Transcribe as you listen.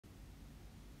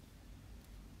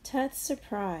Ted's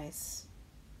surprise.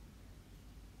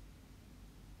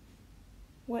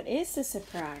 What is the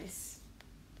surprise?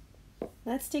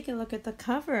 Let's take a look at the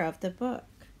cover of the book.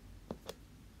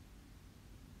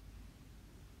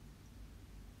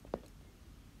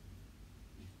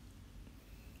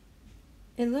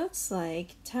 It looks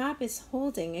like Tab is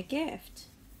holding a gift.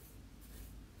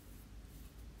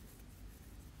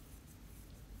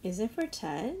 Is it for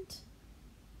Ted?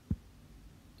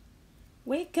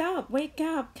 Wake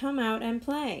up, come out and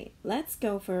play. Let's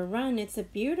go for a run, it's a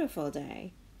beautiful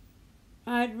day.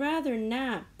 I'd rather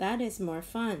nap, that is more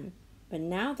fun. But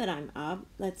now that I'm up,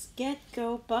 let's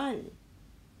go bun.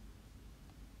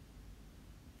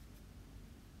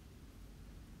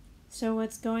 So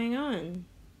what's going on?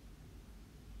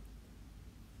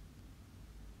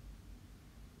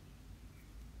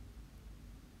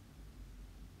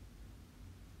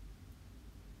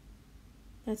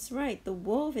 That's right, the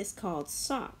wolf is called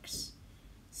Socks.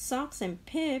 Socks and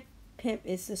Pip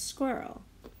is the squirrel.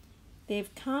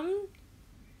 They've come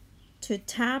to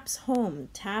Tab's home.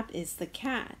 Tab is the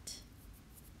cat.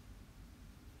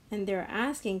 And they're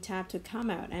asking Tab to come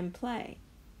out and play.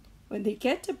 When they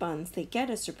get to Buns, they get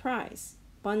a surprise.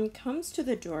 Bun comes to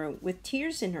the door with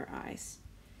tears in her eyes.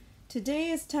 Today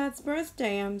is Ted's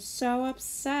birthday. I'm so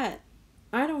upset.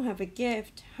 I don't have a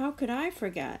gift. How could I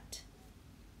forget?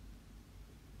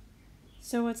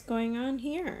 So what's going on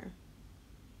here?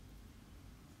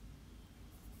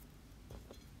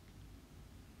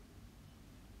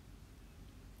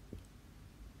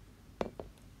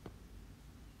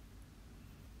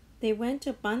 They went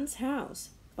to Bun's house.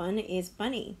 Bun is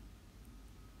Bunny.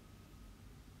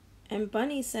 And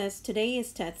Bunny says today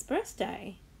is Ted's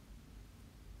birthday.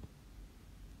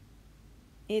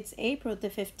 It's April the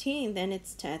 15th and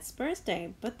it's Ted's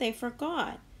birthday, but they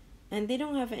forgot. And they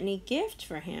don't have any gift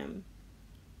for him.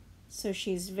 So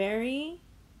she's very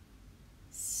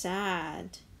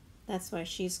sad. That's why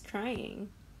she's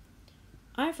crying.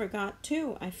 I forgot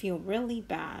too. I feel really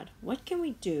bad. What can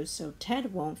we do so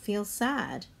Ted won't feel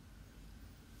sad?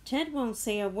 Ted won't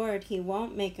say a word. He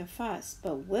won't make a fuss.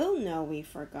 But we'll know we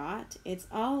forgot. It's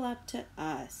all up to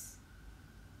us.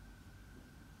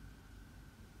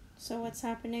 So what's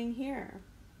happening here?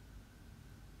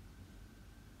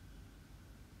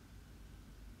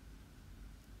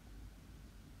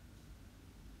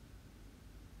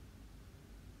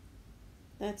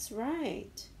 That's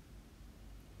right.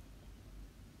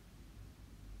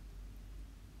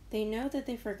 They know that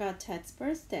they forgot Ted's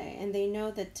birthday, and they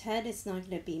know that Ted is not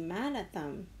going to be mad at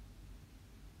them.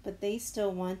 But they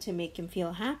still want to make him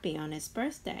feel happy on his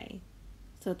birthday.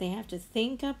 So they have to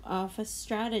think up of a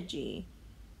strategy,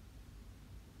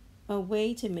 a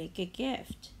way to make a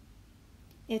gift.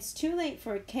 It's too late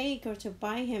for a cake or to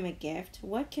buy him a gift.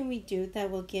 What can we do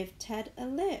that will give Ted a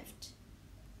lift?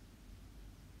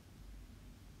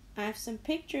 I have some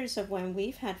pictures of when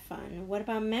we've had fun. What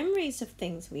about memories of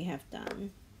things we have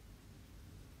done?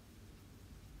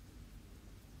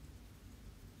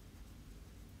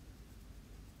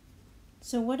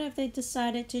 So what have they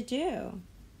decided to do?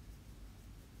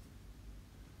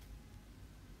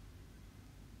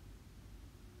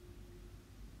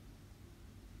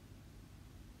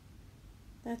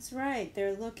 That's right,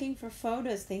 they're looking for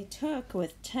photos they took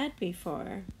with Ted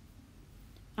before.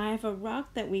 I have a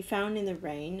rock that we found in the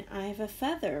rain. I have a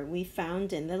feather we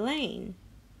found in the lane.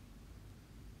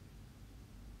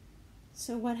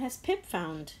 So what has Pip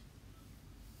found?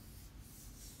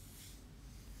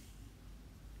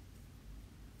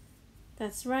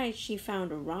 That's right, she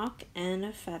found a rock and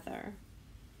a feather.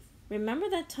 Remember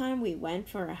that time we went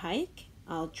for a hike?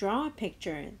 I'll draw a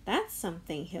picture. That's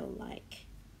something he'll like.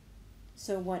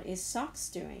 So what is Socks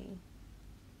doing?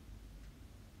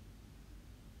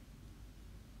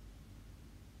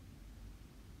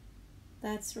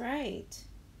 That's right.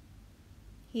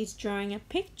 He's drawing a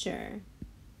picture.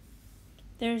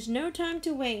 There's no time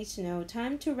to wait, no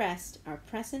time to rest. Our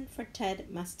present for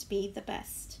Ted must be the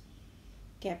best.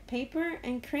 Get paper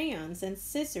and crayons and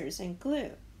scissors and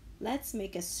glue. Let's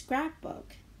make a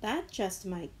scrapbook. That just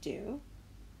might do.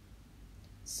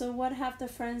 So what have the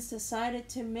friends decided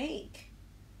to make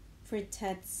for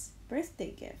Ted's birthday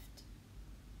gift?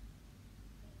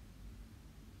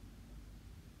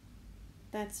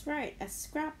 That's right, a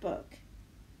scrapbook.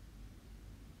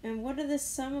 And what are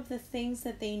some of the things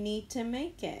that they need to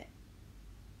make it?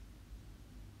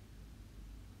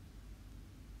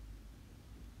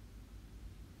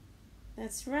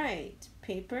 That's right,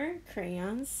 paper,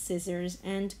 crayons, scissors,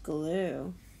 and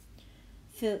glue.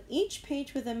 Fill each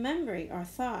page with a memory or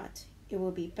thought. It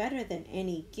will be better than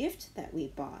any gift that we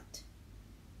bought.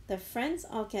 The friends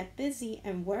all get busy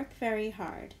and work very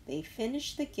hard. They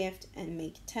finish the gift and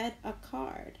make Ted a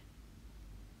card.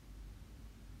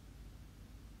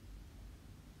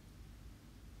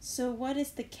 So what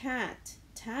is the cat,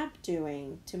 Tab,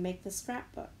 doing to make the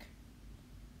scrapbook?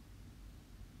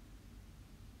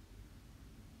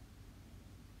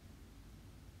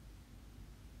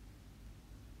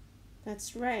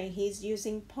 That's right, he's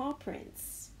using paw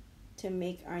prints to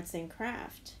make arts and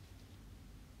craft.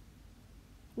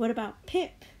 What about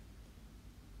Pip,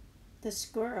 the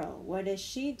squirrel? What is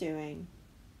she doing?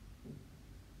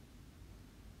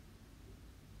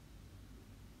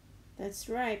 That's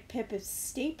right, Pip is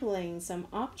stapling some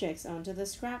objects onto the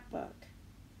scrapbook.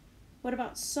 What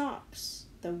about Socks,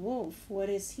 the wolf? What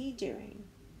is he doing?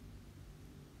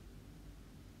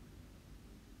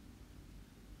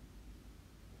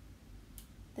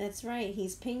 That's right,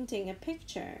 he's painting a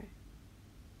picture.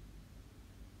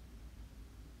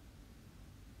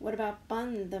 What about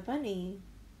Bun the bunny?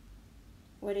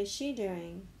 What is she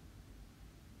doing?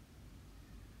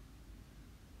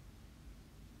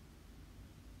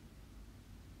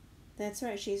 That's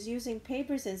right, she's using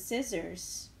papers and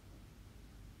scissors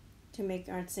to make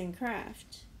arts and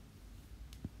craft.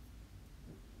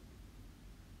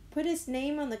 Put his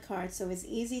name on the card so it's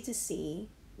easy to see.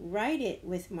 Write it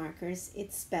with markers.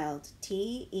 It's spelled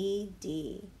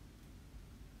T-E-D.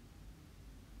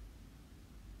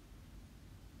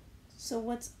 So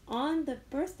what's on the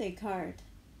birthday card?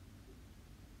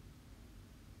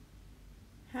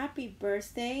 Happy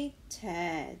birthday,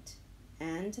 Ted.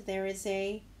 And there is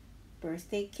a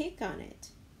birthday cake on it.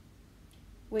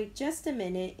 Wait just a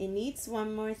minute, it needs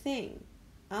one more thing.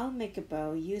 I'll make a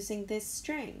bow using this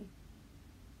string.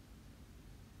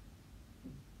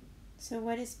 So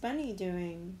what is Bunny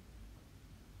doing?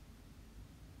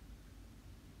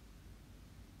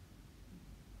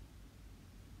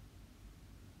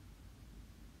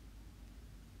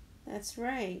 That's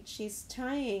right, she's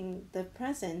tying the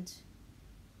present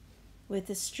with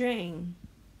a string.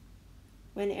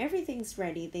 When everything's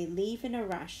ready, they leave in a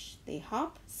rush. They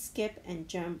hop, skip, and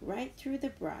jump right through the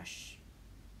brush.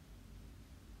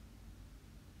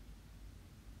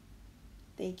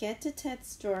 They get to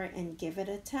Ted's door and give it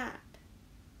a tap.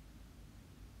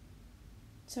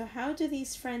 So how do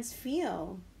these friends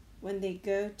feel when they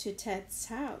go to Ted's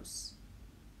house?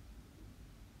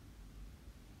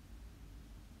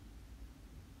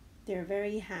 They're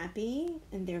very happy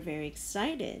and they're very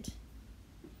excited.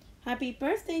 Happy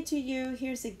birthday to you.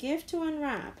 Here's a gift to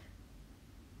unwrap.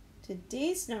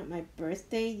 Today's not my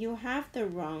birthday. You have the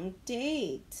wrong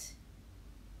date.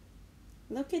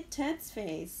 Look at Ted's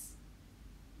face.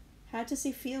 How does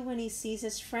he feel when he sees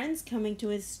his friends coming to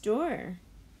his door?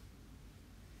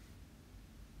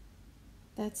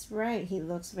 That's right, he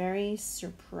looks very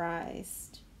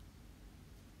surprised.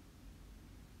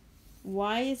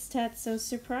 Why is Ted so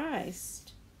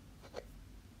surprised?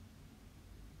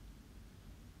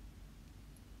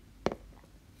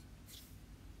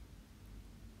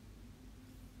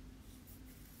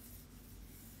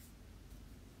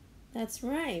 That's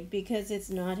right, because it's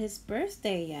not his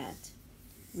birthday yet.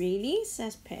 Really?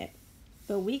 Says Pip.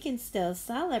 But we can still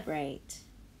celebrate.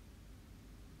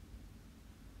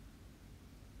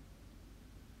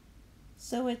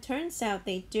 So it turns out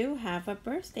they do have a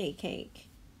birthday cake.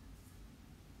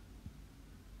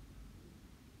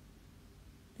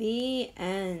 The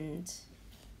end.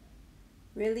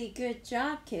 Really good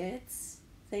job, kids.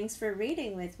 Thanks for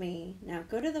reading with me. Now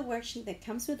go to the worksheet that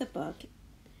comes with the book.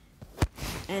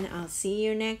 And I'll see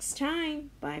you next time.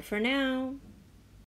 Bye for now.